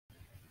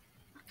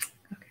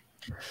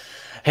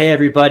Hey,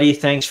 everybody.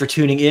 Thanks for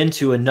tuning in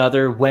to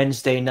another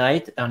Wednesday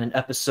night on an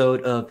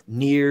episode of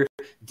Near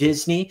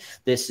Disney.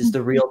 This is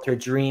the Realtor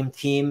Dream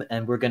Team,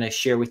 and we're going to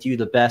share with you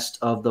the best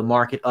of the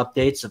market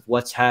updates of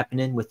what's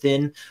happening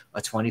within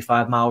a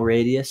 25-mile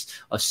radius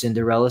of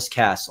Cinderella's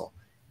castle.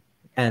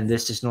 And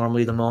this is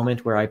normally the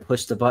moment where I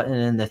push the button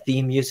and the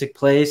theme music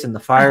plays and the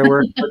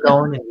fireworks are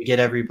going and we get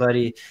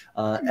everybody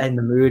in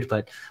the mood.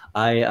 But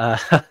I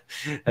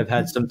have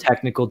had some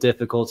technical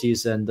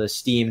difficulties and the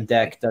Steam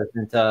Deck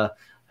doesn't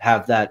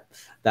have that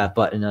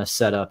button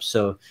set up.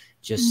 So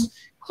just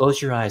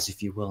close your eyes,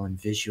 if you will, and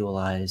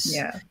visualize.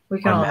 Yeah, we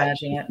can all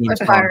imagine it. Or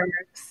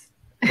fireworks.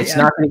 It's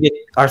not going to get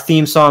our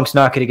theme song's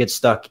not going to get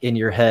stuck in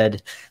your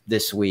head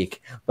this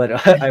week,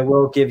 but I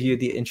will give you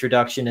the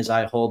introduction as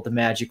I hold the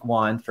magic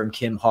wand from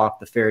Kim Hawk,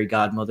 the fairy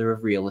godmother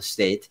of real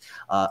estate.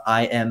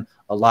 I am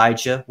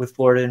Elijah with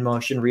Florida in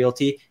Motion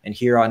Realty, and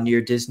here on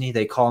Near Disney,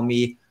 they call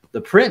me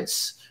the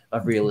Prince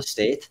of Real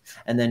Estate.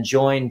 And then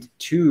joined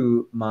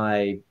to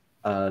my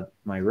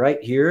right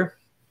here,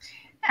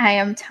 I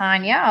am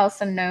Tanya,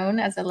 also known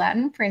as a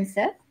Latin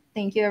princess.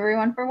 Thank you,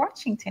 everyone, for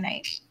watching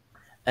tonight.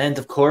 And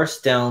of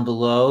course, down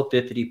below,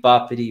 bippity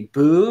boppity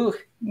boo.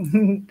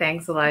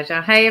 Thanks,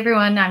 Elijah. Hi,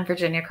 everyone. I'm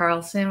Virginia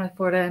Carlson with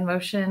Florida in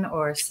Motion,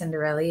 or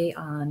Cinderella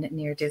on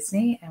Near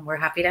Disney, and we're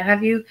happy to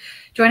have you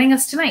joining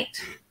us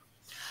tonight.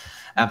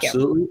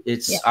 Absolutely.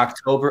 It's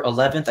October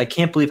 11th. I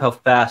can't believe how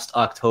fast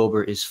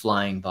October is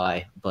flying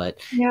by, but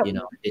you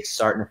know, it's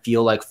starting to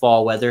feel like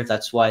fall weather.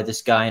 That's why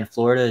this guy in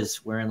Florida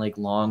is wearing like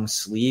long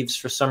sleeves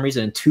for some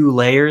reason and 2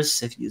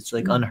 layers. It's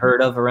like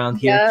unheard of around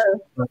here.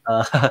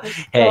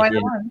 Hey,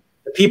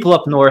 the people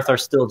up north are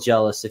still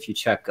jealous if you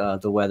check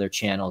the Weather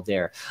Channel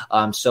there.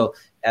 So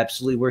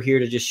absolutely, we're here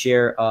to just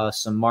share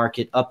some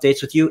market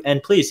updates with you.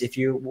 And please, if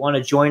you want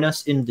to join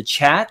us in the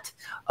chat,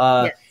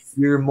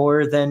 you're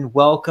more than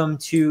welcome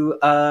to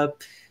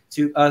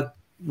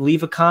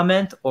leave a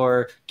comment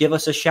or give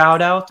us a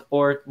shout out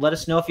or let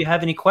us know if you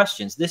have any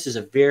questions. This is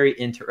a very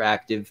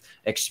interactive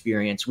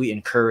experience. We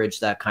encourage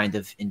that kind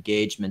of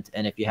engagement.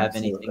 And if you have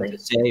anything to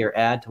say or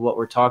add to what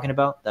we're talking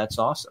about, that's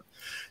awesome.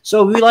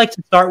 So we like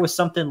to start with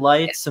something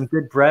light, some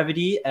good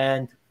brevity,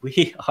 and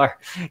we are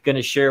going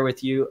to share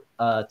with you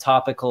a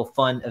topical,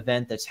 fun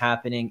event that's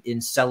happening in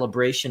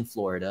Celebration,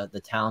 Florida,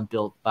 the town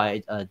built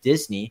by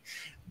Disney.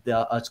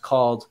 It's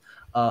called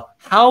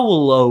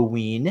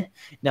Halloween.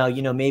 Now,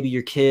 you know, maybe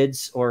your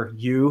kids or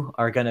you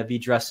are going to be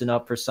dressing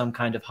up for some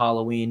kind of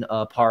Halloween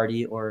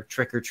party or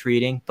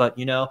trick-or-treating. But,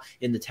 you know,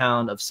 in the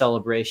town of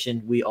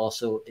Celebration, we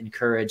also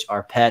encourage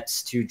our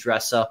pets to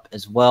dress up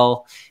as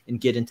well and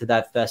get into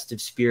that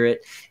festive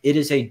spirit. It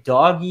is a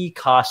doggy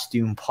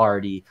costume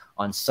party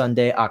on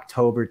Sunday,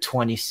 October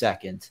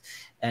 22nd.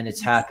 And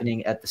it's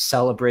happening at the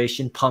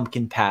Celebration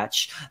Pumpkin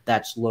Patch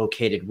that's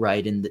located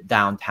right in the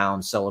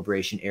downtown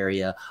Celebration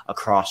area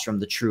across from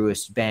the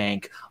Truist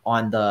Bank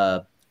on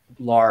the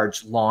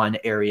large lawn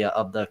area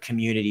of the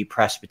Community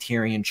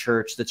Presbyterian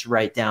Church that's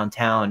right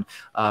downtown,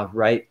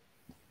 right?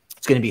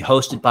 It's going to be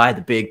hosted by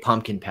the Big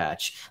Pumpkin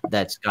Patch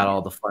that's got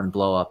all the fun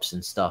blow-ups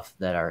and stuff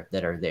that are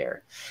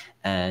there.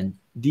 And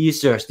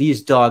these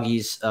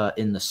doggies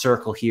in the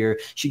circle here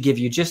should give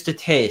you just a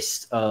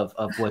taste of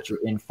what you're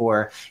in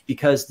for,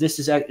 because this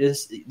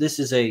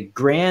is a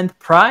grand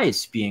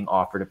prize being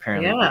offered.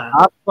 Apparently, the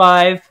top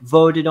 5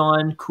 voted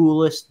on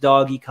coolest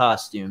doggy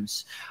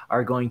costumes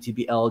are going to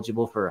be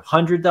eligible for a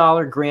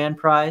 $100 grand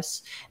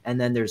prize, and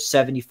then there's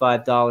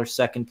 $75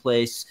 second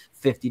place,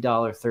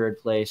 $50 third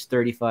place,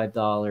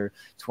 $35,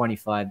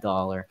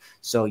 $25.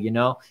 So, you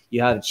know,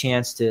 you have a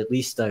chance to at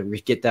least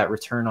get that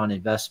return on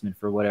investment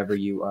for whatever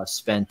you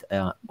spent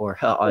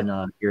or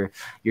on your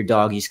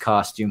doggy's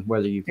costume,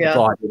 whether you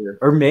bought it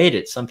or made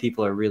it. Some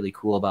people are really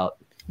cool about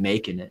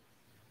making it.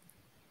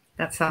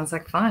 That sounds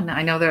like fun.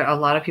 I know there are a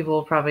lot of people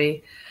will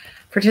probably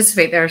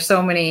participate. There are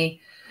so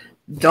many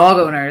dog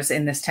owners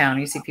in this town.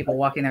 You see people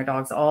walking their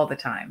dogs all the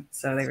time.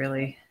 So they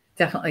really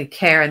definitely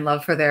care and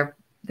love for their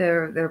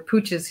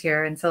pooches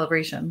here in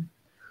Celebration.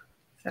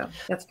 So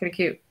that's pretty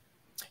cute.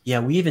 Yeah,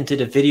 we even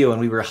did a video and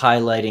we were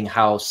highlighting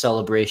how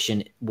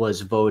Celebration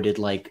was voted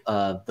like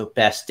the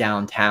best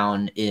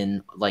downtown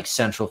in like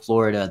Central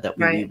Florida. That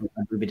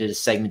we did a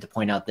segment to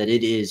point out that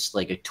it is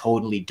like a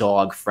totally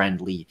dog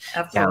friendly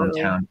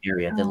downtown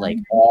area. That like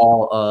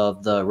all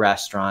of the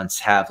restaurants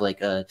have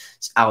like a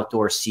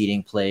outdoor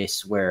seating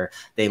place where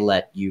they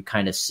let you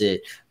kind of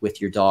sit with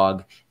your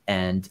dog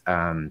and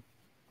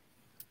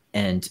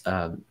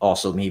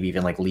also maybe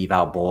even like leave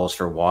out bowls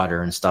for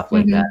water and stuff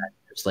like that.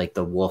 There's like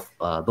the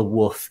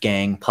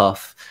Wolfgang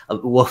Puck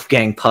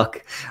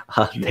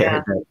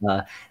there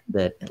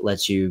that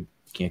lets you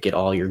get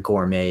all your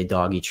gourmet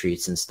doggy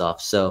treats and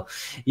stuff. So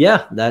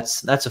yeah,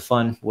 that's a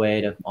fun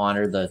way to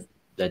honor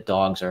that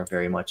dogs are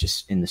very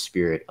much in the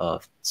spirit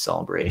of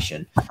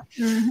Celebration.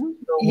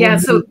 Yeah.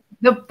 So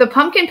the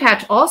Pumpkin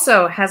Patch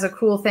also has a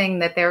cool thing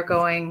that they're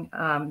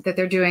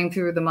doing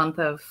through the month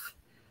of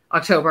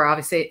October,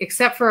 obviously,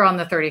 except for on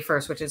the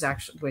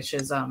 31st, which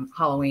is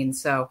Halloween.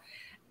 So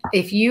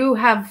if you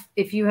have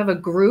a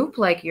group,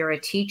 like you're a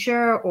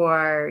teacher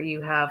or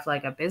you have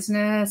like a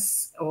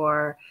business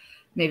or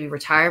maybe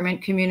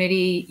retirement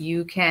community,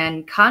 you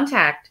can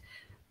contact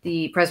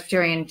the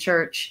Presbyterian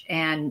Church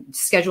and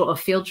schedule a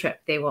field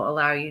trip. They will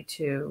allow you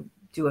to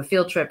do a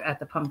field trip at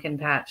the pumpkin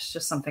patch,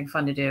 just something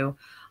fun to do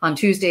on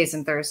Tuesdays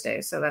and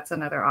Thursdays. So that's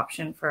another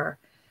option for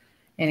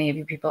any of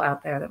you people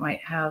out there that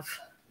might have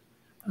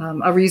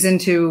a reason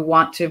to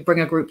want to bring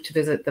a group to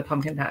visit the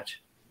pumpkin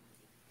patch.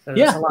 So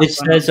yeah, it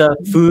says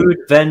food,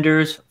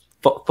 vendors,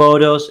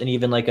 photos, and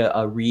even like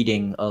a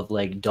reading of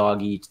like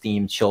doggy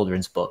themed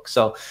children's books.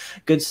 So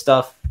good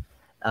stuff.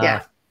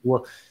 Yeah.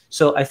 Well,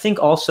 so I think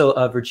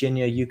also,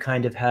 Virginia, you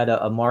kind of had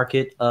a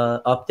market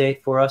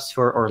update for us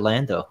for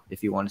Orlando,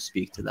 if you want to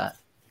speak to that.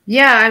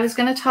 Yeah, I was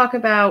going to talk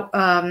about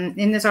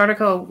in this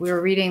article, we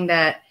were reading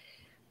that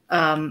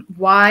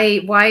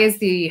why is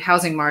the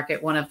housing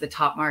market one of the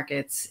top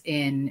markets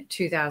in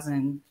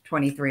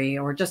 2023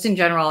 or just in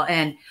general?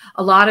 And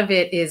a lot of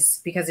it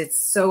is because it's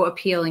so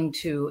appealing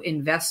to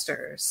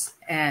investors.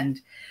 And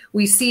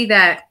we see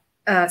that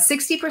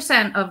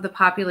 60% of the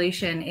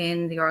population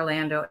in the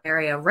Orlando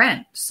area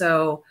rent.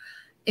 So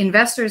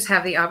investors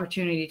have the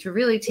opportunity to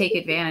really take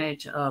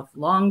advantage of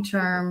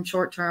long-term,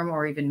 short-term,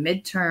 or even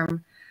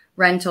mid-term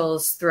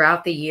rentals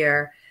throughout the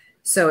year.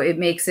 So it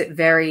makes it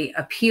very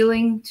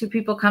appealing to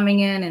people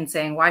coming in and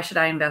saying, why should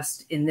I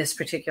invest in this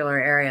particular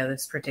area,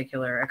 this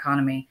particular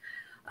economy?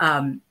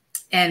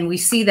 And we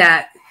see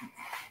that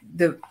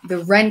the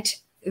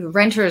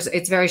renters,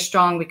 it's very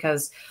strong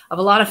because of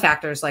a lot of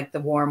factors like the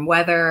warm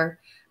weather.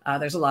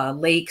 There's a lot of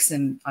lakes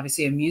and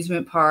obviously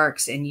amusement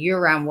parks and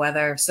year-round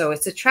weather. So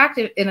it's an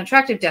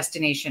attractive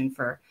destination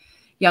for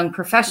young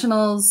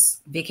professionals,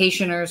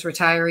 vacationers,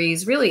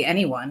 retirees, really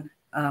anyone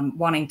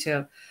wanting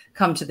to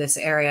come to this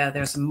area.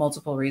 There's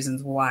multiple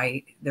reasons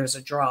why there's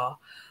a draw.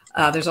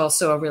 There's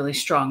also a really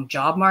strong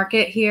job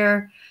market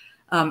here.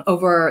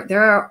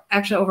 There are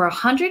actually over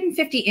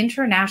 150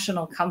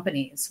 international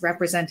companies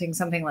representing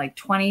something like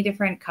 20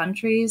 different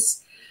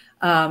countries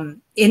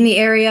in the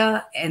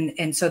area.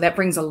 And so that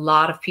brings a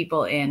lot of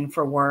people in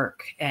for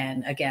work.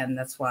 And again,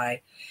 that's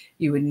why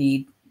you would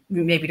need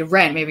maybe to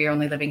rent. Maybe you're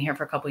only living here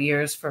for a couple of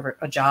years for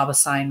a job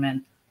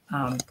assignment.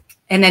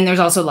 And then there's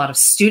also a lot of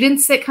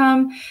students that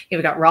come.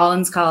 We've got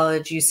Rollins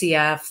College,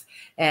 UCF.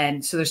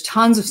 And so there's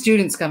tons of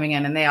students coming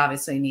in, and they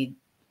obviously need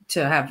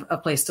to have a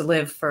place to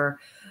live for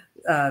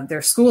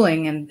their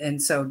schooling. And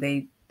so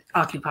they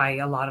occupy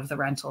a lot of the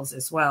rentals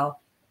as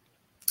well.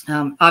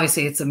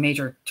 Obviously, it's a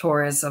major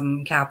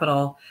tourism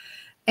capital.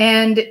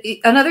 And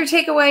another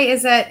takeaway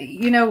is that,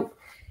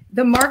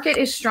 the market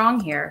is strong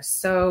here.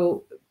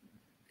 So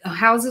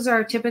houses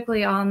are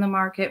typically on the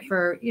market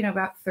for,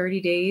 about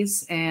 30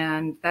 days.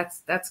 And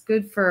that's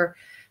good for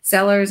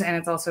sellers. And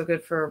it's also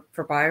good for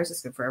buyers.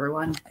 It's good for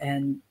everyone.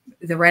 And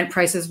the rent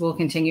prices will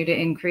continue to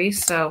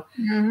increase. So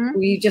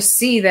we just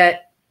see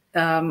that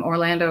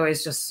Orlando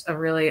is just a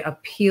really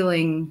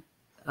appealing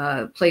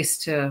place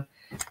to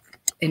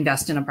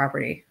invest in a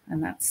property.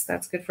 And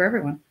that's good for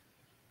everyone.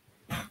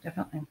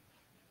 Definitely.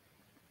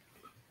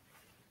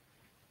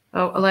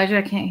 Oh, Elijah,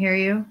 I can't hear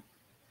you.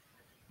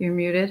 You're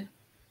muted.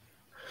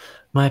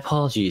 My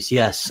apologies.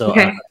 Yes. So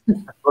okay.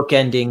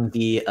 Bookending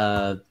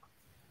the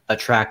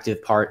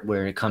attractive part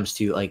where it comes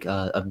to like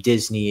of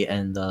Disney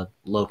and the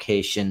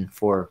location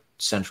for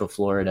Central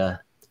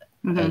Florida,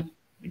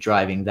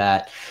 driving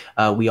that.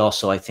 We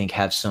also, I think,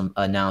 have some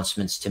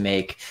announcements to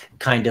make,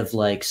 kind of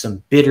like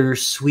some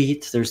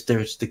bittersweet. There's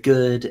the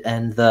good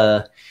and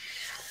the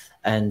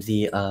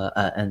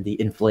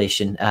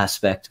inflation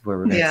aspect where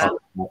we're going to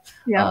talk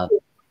about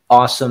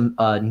awesome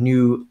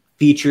new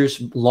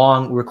features,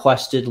 long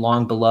requested,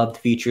 long beloved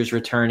features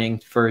returning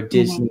for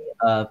Disney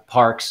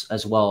parks,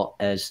 as well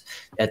as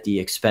at the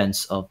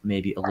expense of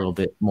maybe a little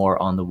bit more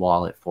on the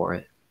wallet for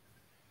it.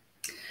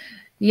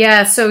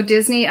 Yeah, so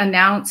Disney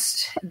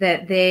announced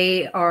that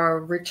they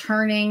are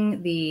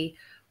returning the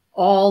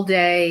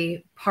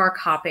all-day park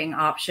hopping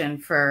option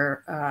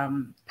for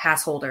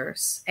pass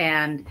holders.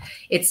 And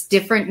it's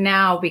different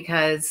now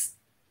because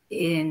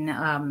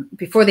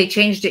before they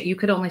changed it, you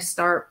could only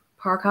start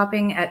park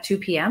hopping at 2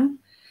 p.m.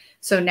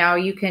 So now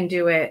you can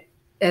do it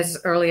as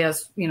early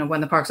as,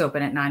 when the parks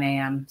open at 9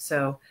 a.m.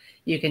 So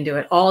you can do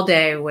it all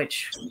day,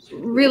 which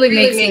really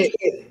makes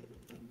it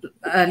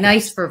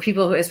nice for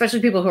people who, especially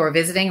people who are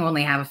visiting and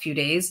only have a few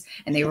days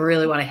and they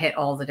really want to hit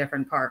all the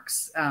different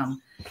parks.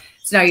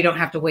 So now you don't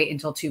have to wait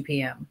until 2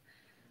 p.m.,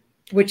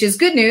 which is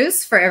good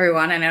news for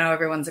everyone. I know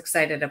everyone's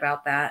excited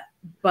about that.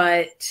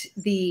 But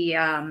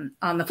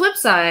on the flip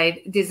side,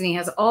 Disney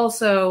has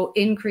also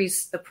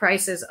increased the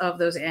prices of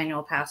those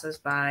annual passes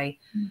by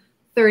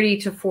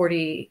 $40 to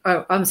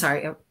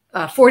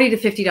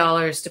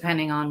 $50,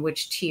 depending on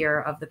which tier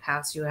of the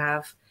pass you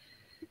have.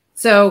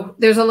 So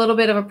there's a little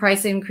bit of a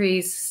price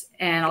increase,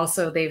 and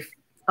also they've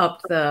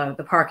upped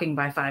the parking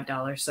by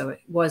 $5. So it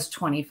was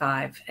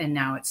 $25 and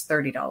now it's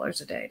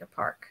 $30 a day to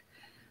park.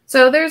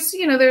 So there's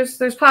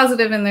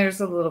positive and there's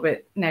a little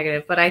bit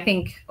negative, but I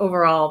think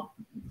overall,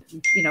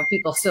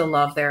 people still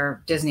love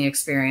their Disney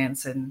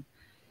experience, and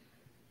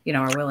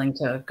are willing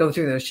to go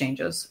through those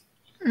changes.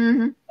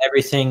 Mm-hmm.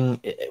 Everything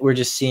we're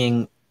just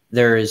seeing,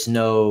 there is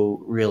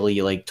no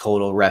really like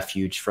total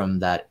refuge from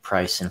that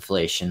price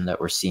inflation that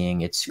we're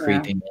seeing. It's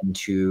creeping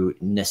into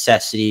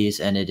necessities,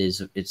 and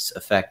it's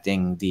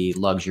affecting the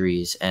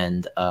luxuries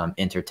and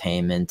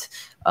entertainment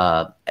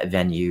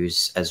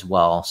venues as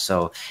well.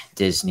 So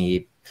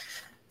Disney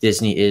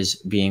is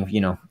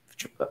being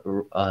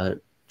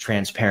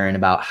transparent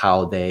about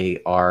how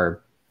they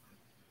are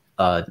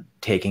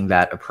taking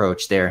that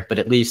approach there, but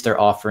at least they're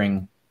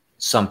offering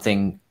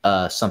something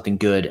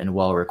good and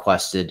well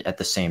requested at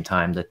the same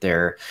time that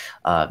they're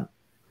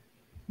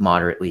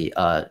moderately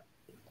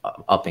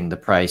upping the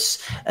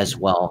price as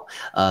well.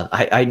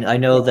 I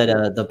know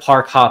that the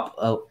park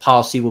hop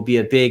policy will be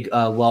a big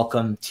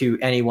welcome to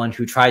anyone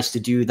who tries to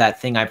do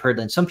that thing. I've heard,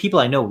 and some people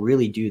I know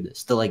really do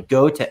this. They'll like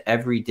go to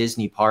every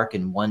Disney park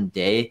in one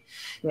day,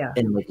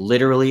 and like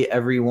literally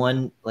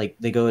everyone, like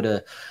they go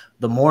to.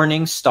 The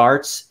morning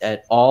starts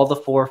at all the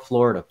 4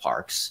 Florida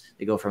parks.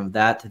 They go from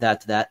that to that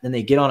to that. Then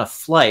they get on a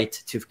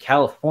flight to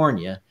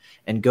California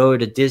and go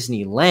to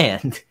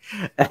Disneyland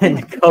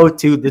and go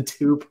to the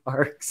 2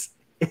 parks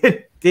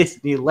in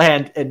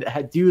Disneyland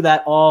and do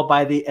that all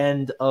by the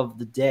end of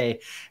the day.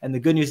 And the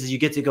good news is you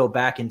get to go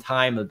back in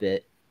time a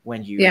bit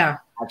when you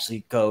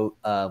actually go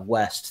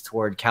west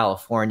toward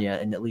California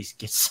and at least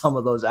get some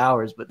of those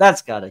hours, but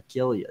that's gotta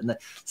kill you. And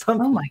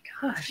oh my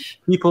gosh,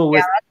 people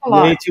with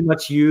way too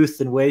much youth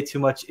and way too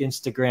much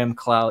Instagram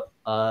clout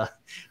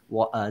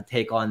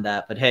take on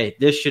that. But hey,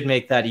 this should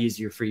make that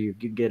easier for you.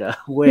 You get a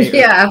way.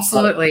 Yeah,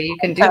 absolutely. You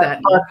can do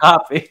that.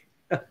 Copy.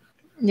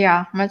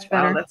 Yeah, much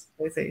better. Wow, that's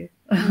crazy.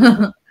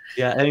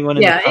 Yeah, anyone?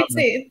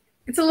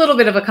 It's a little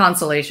bit of a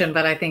consolation,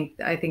 but I think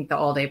the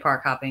all-day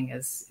park hopping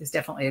is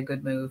definitely a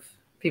good move.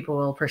 People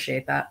will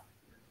appreciate that.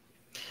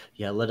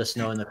 Yeah, let us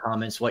know in the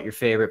comments what your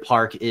favorite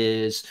park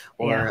is,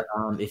 or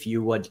if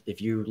you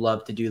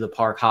love to do the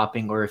park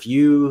hopping, or if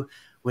you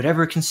would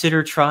ever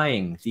consider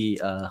trying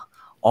the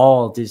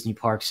all Disney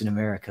parks in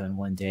America in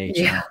one day.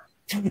 Yeah.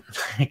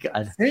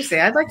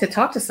 Seriously, I'd like to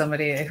talk to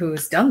somebody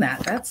who's done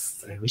that.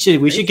 We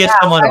should get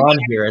someone on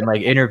here and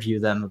like interview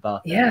them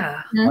about that.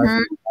 Yeah, that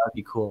would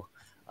be cool.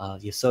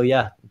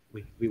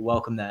 We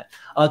welcome that.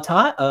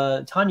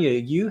 Tanya,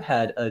 you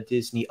had a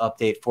Disney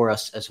update for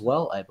us as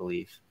well, I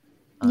believe.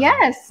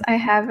 Yes, I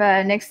have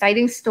an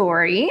exciting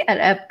story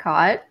at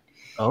Epcot.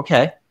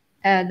 Okay.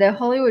 The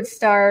Hollywood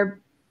star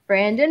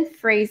Brandon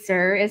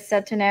Fraser is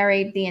set to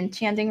narrate the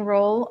enchanting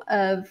role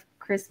of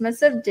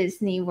Christmas of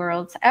Disney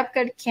World's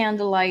Epcot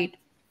Candlelight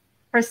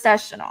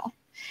Processional.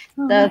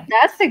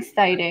 That's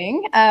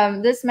exciting.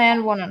 This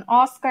man won an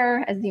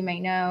Oscar, as you may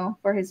know,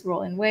 for his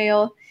role in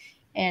Whale,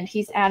 and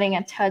he's adding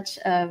a touch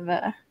of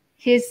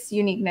his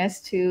uniqueness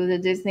to the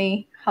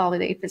Disney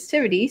holiday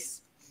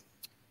festivities.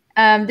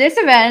 This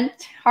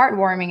event,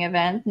 heartwarming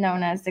event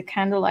known as the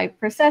Candlelight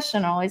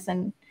Processional, is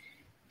an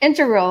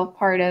integral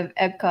part of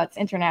Epcot's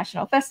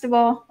International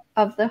Festival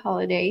of the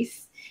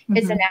Holidays. Mm-hmm.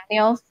 It's an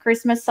annual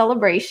Christmas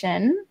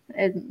celebration.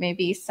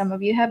 Maybe some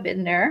of you have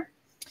been there,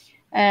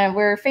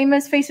 where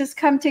famous faces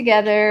come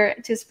together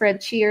to spread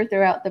cheer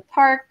throughout the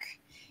park.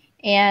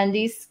 And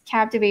these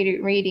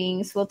captivating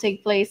readings will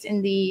take place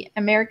in the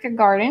America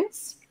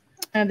Gardens.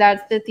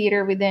 That's the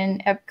theater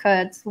within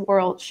Epcot's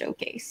World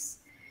Showcase.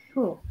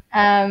 Cool.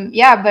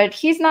 But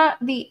he's not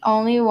the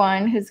only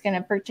one who's going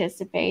to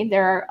participate.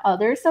 There are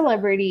other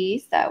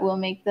celebrities that will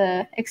make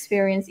the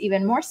experience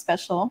even more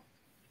special.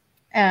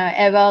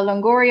 Eva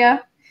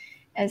Longoria,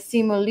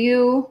 Simu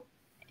Liu,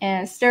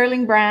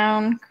 Sterling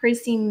Brown,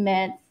 Chrissy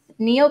Metz,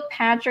 Neil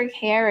Patrick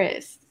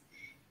Harris,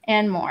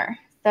 and more.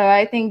 So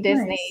I think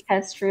Disney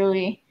has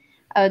truly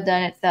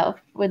outdone itself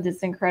with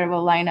this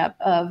incredible lineup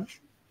of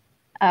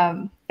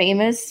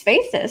famous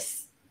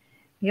faces.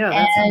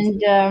 Yeah,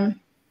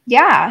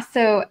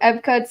 so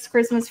Epcot's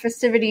Christmas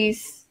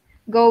festivities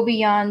go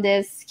beyond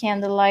this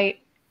candlelight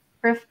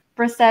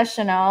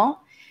processional.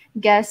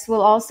 Guests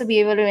will also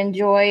be able to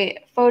enjoy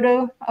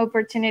photo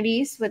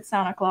opportunities with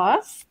Santa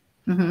Claus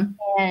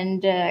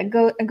and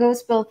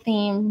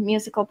gospel-themed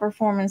musical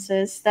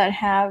performances that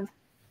have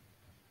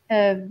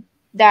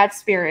that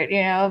spirit,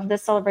 of the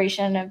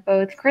celebration of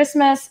both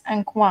Christmas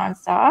and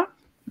Kwanzaa.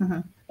 Mm-hmm.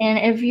 And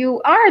if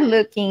you are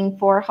looking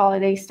for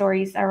holiday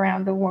stories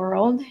around the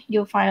world,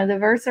 you'll find a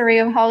diverse array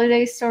of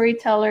holiday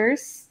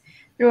storytellers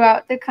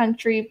throughout the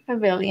country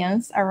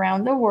pavilions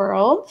around the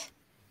world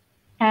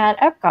at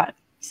Epcot.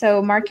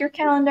 So mark your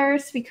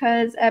calendars,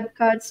 because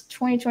Epcot's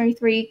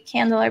 2023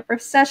 Candlelight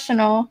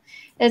Processional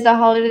is a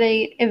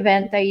holiday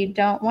event that you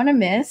don't want to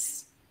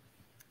miss.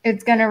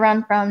 It's going to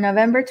run from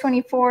November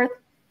 24th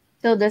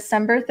till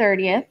December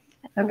 30th,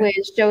 with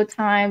show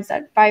times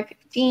at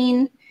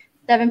 5:15,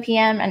 7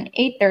 p.m., and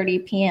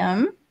 8:30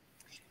 p.m.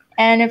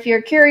 And if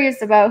you're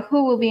curious about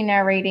who will be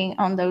narrating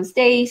on those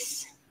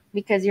days,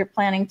 because you're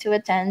planning to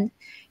attend,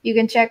 you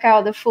can check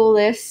out the full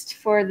list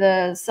for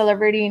the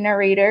celebrity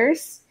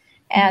narrators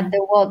at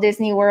the Walt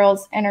Disney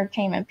World's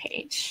entertainment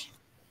page.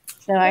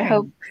 So I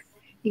hope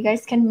you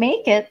guys can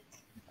make it.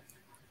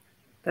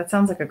 That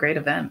sounds like a great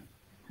event.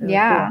 Really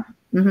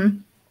cool.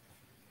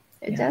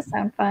 It does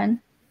sound fun.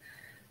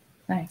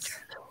 Nice.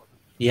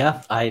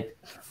 Yeah,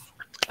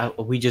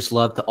 we just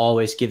love to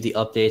always give the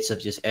updates of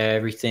just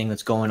everything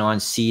that's going on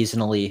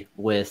seasonally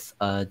with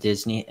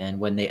Disney, and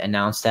when they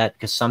announce that,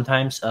 because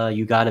sometimes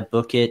you got to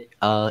book it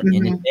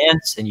in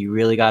advance, and you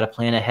really got to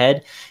plan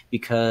ahead,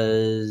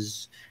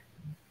 because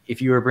if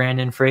you're a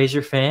Brandon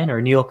Fraser fan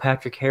or Neil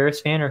Patrick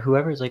Harris fan or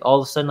whoever, it's like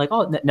all of a sudden like,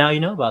 oh, now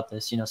you know about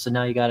this, so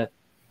now you got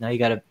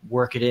to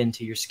work it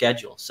into your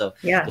schedule. So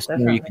yeah, the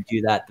sooner you can do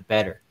that, the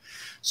better.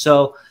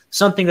 So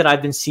something that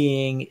I've been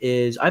seeing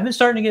is I've been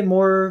starting to get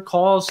more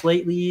calls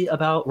lately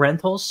about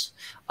rentals.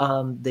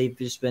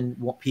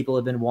 People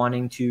have been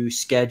wanting to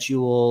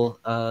schedule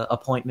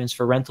appointments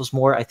for rentals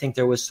more. I think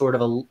there was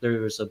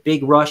a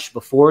big rush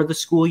before the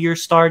school year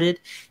started,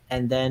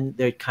 and then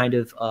they kind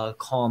of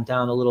calmed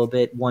down a little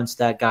bit once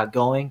that got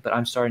going. But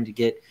I'm starting to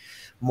get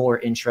more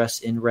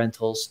interest in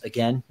rentals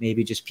again,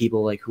 maybe just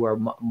people like who are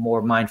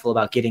more mindful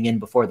about getting in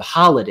before the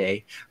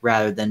holiday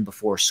rather than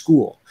before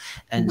school.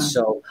 And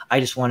so I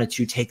just wanted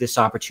to take this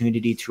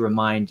opportunity to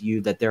remind you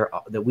that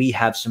that we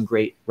have some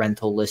great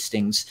rental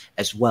listings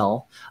as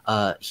well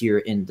here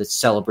in the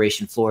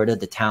Celebration, Florida,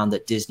 the town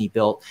that Disney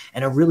built,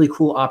 and a really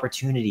cool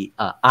opportunity.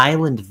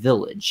 Island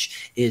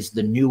Village is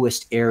the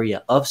newest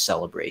area of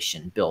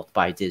Celebration built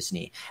by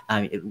Disney.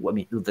 I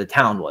mean, the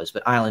town was,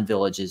 but Island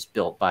Village is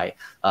built by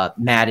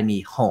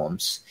Mattamy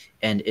Homes,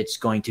 and it's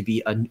going to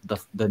be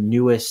the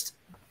newest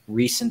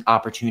recent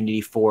opportunity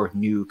for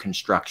new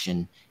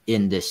construction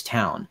in this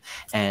town.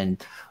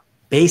 And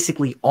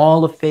basically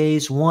all of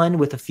phase one,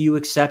 with a few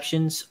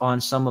exceptions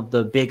on some of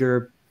the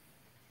bigger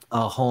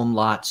home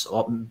lots,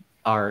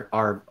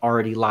 are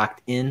already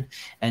locked in,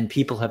 and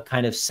people have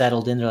kind of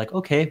settled in. They're like,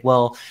 okay,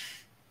 well,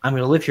 I'm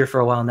going to live here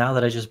for a while now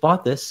that I just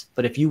bought this.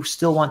 But if you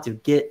still want to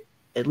get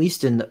at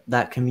least in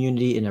that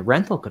community in a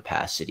rental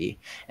capacity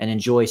and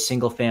enjoy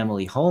single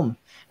family home,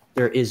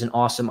 there is an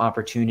awesome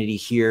opportunity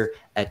here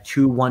at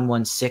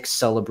 2116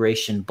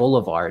 Celebration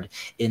Boulevard,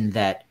 in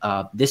that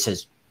this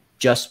has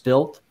just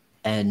built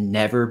and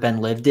never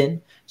been lived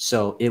in.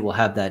 So it will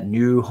have that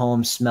new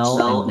home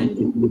smell, and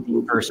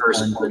the first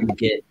one to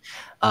get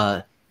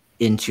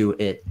into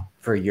it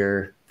for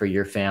your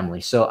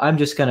family. So I'm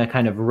just going to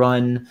kind of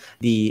run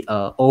the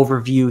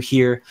overview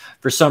here.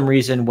 For some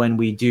reason, when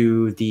we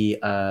do the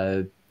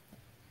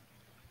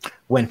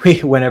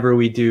whenever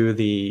we do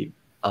the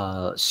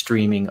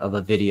streaming of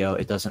a video,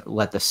 it doesn't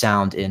let the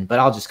sound in, but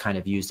I'll just kind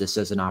of use this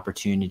as an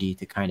opportunity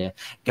to kind of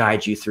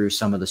guide you through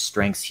some of the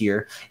strengths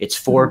here. It's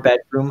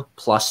 4-bedroom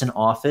plus an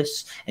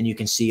office, and you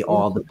can see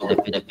all the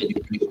benefits of the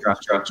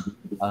construction,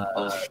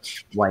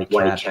 white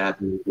cap,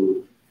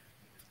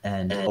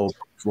 and open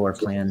floor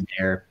plan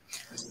there.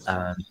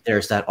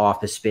 There's that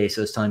office space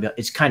I was telling you about.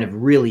 It's kind of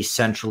really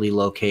centrally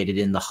located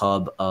in the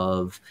hub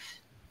of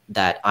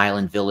that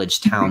Island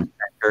Village town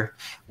center,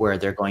 where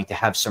they're going to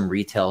have some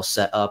retail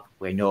set up.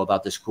 We know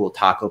about this cool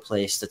taco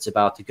place that's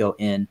about to go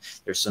in.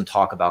 There's some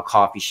talk about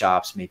coffee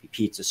shops, maybe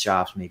pizza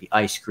shops, maybe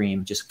ice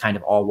cream, just kind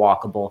of all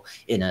walkable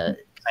in a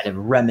kind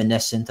of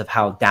reminiscent of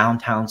how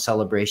downtown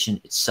Celebration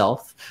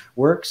itself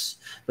works.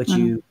 But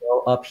you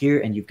go up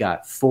here and you've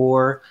got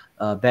 4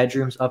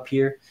 bedrooms up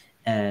here,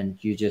 and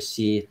you just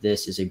see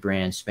this is a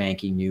brand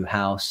spanking new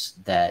house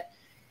that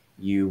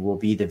you will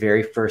be the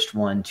very first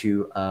one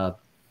to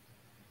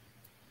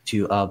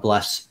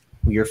bless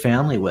your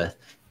family with.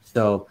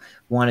 So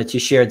wanted to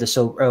share this.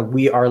 So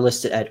we are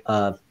listed at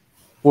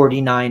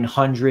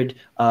 $4,900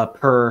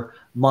 per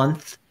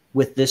month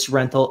with this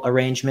rental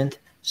arrangement.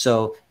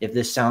 So if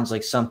this sounds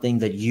like something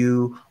that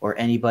you or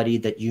anybody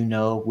that you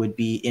know would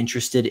be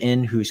interested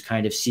in, who's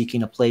kind of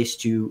seeking a place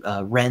to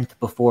rent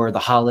before the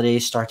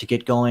holidays start to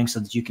get going, so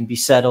that you can be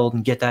settled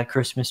and get that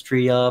Christmas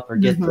tree up, or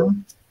get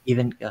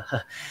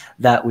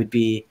that would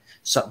be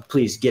something.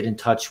 Please get in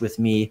touch with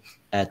me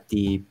at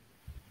the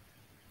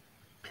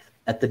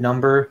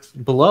number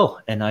below,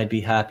 and I'd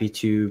be happy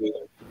to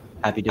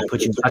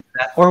put you in touch with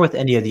that, or with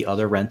any of the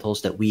other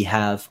rentals that we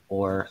have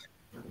or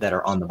that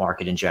are on the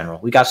market in general.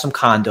 We got some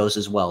condos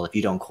as well, if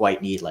you don't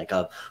quite need like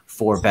a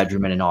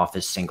 4-bedroom and an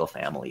office single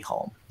family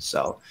home.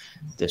 So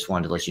just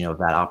wanted to let you know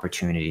that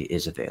opportunity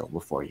is available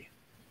for you.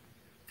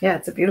 Yeah,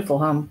 it's a beautiful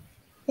home.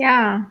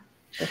 Yeah.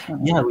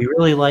 Definitely. Yeah, we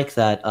really like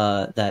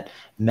that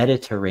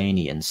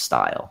Mediterranean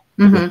style.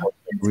 Mm-hmm.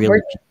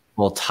 Really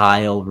beautiful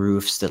tile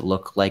roofs that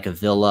look like a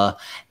villa,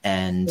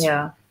 and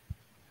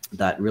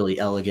that really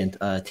elegant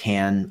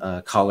tan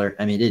color.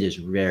 I mean, it is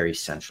very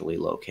centrally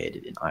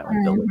located in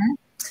Island Village.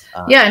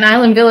 And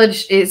Island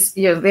Village is,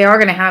 they are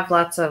going to have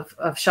lots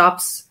of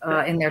shops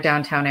in their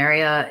downtown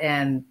area,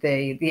 and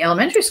the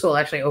elementary school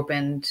actually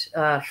opened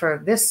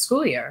for this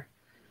school year.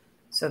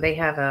 So they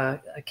have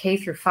a K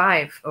through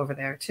 5 over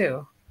there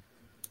too.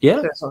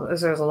 Yeah.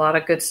 There's a lot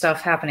of good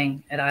stuff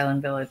happening at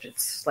Island Village.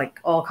 It's like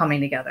all coming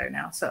together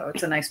now. So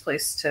it's a nice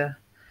place to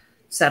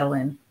settle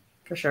in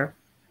for sure.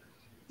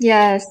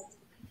 Yes.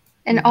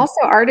 And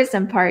also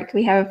Artisan Park.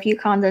 We have a few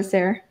condos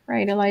there,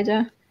 right,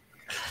 Elijah?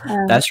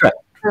 That's right.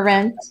 For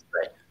rent.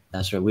 Right.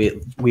 That's right.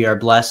 We are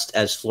blessed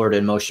as Florida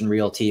in Motion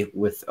Realty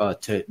with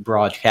to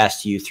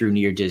broadcast to you through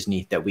Near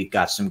Disney that we've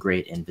got some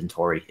great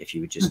inventory. If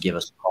you would just give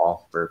us a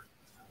call for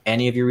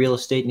any of your real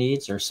estate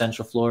needs or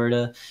Central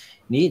Florida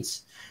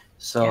needs.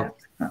 So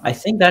I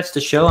think that's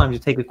the show. I'm going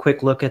to take a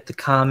quick look at the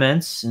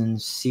comments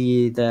and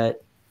see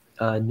that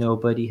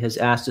nobody has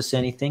asked us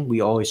anything.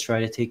 We always try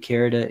to take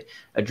care to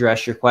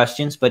address your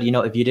questions. But,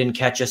 if you didn't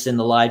catch us in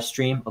the live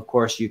stream, of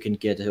course, you can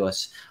get to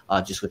us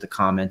just with a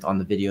comment on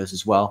the videos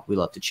as well. We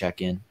love to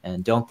check in.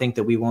 And don't think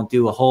that we won't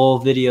do a whole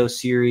video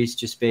series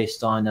just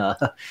based on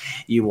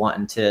you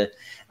wanting to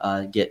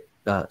get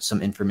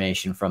some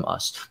information from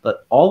us.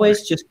 But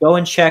always just go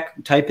and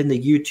type in the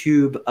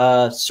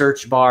YouTube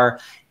search bar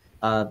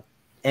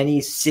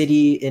any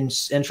city in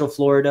Central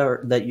Florida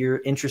that you're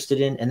interested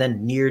in, and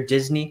then Near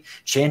Disney.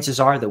 Chances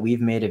are that we've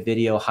made a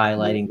video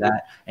highlighting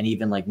that, and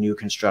even like new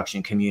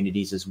construction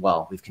communities as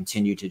well. We've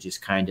continued to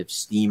just kind of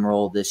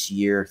steamroll this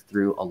year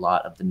through a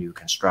lot of the new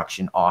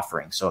construction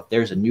offerings. So if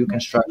there's a new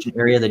construction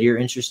area that you're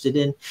interested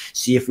in,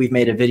 see if we've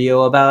made a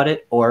video about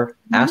it, or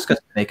ask us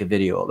to make a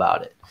video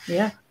about it.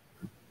 Yeah,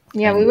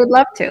 we would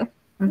love to.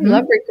 We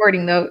love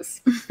recording those.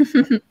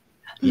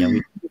 Yeah,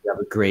 we have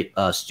a great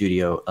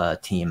studio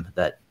team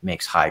that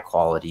makes high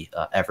quality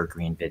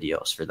evergreen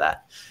videos for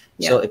that.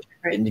 Yeah, so if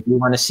you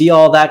want to see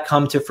all that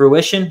come to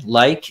fruition,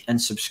 like and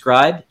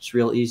subscribe. It's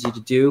real easy to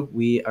do.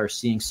 We are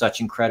seeing such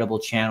incredible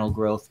channel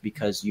growth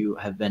because you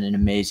have been an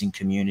amazing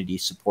community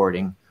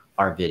supporting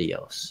our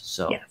videos.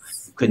 So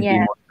couldn't be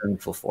more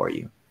thankful for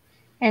you.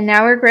 And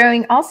now we're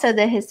growing also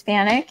the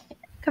Hispanic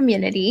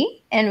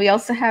community, and we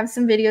also have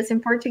some videos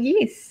in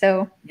Portuguese.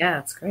 So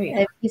that's great.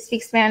 If you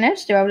speak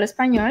Spanish, yo hablo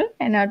español,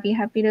 and I'd be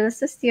happy to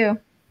assist you.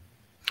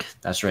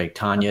 That's right.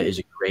 Tanya is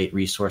a great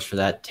resource for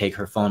that. Take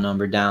her phone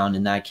number down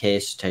in that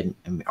case.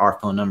 And our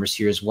phone number's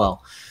here as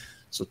well.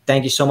 So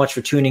thank you so much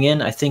for tuning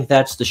in. I think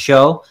that's the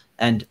show.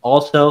 And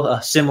also,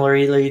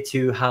 similarly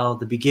to how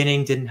the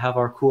beginning didn't have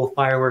our cool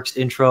fireworks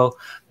intro,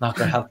 not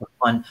going to have a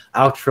fun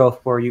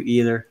outro for you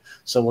either.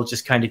 So we'll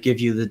just kind of give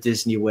you the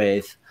Disney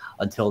wave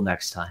until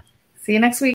next time. See you next week.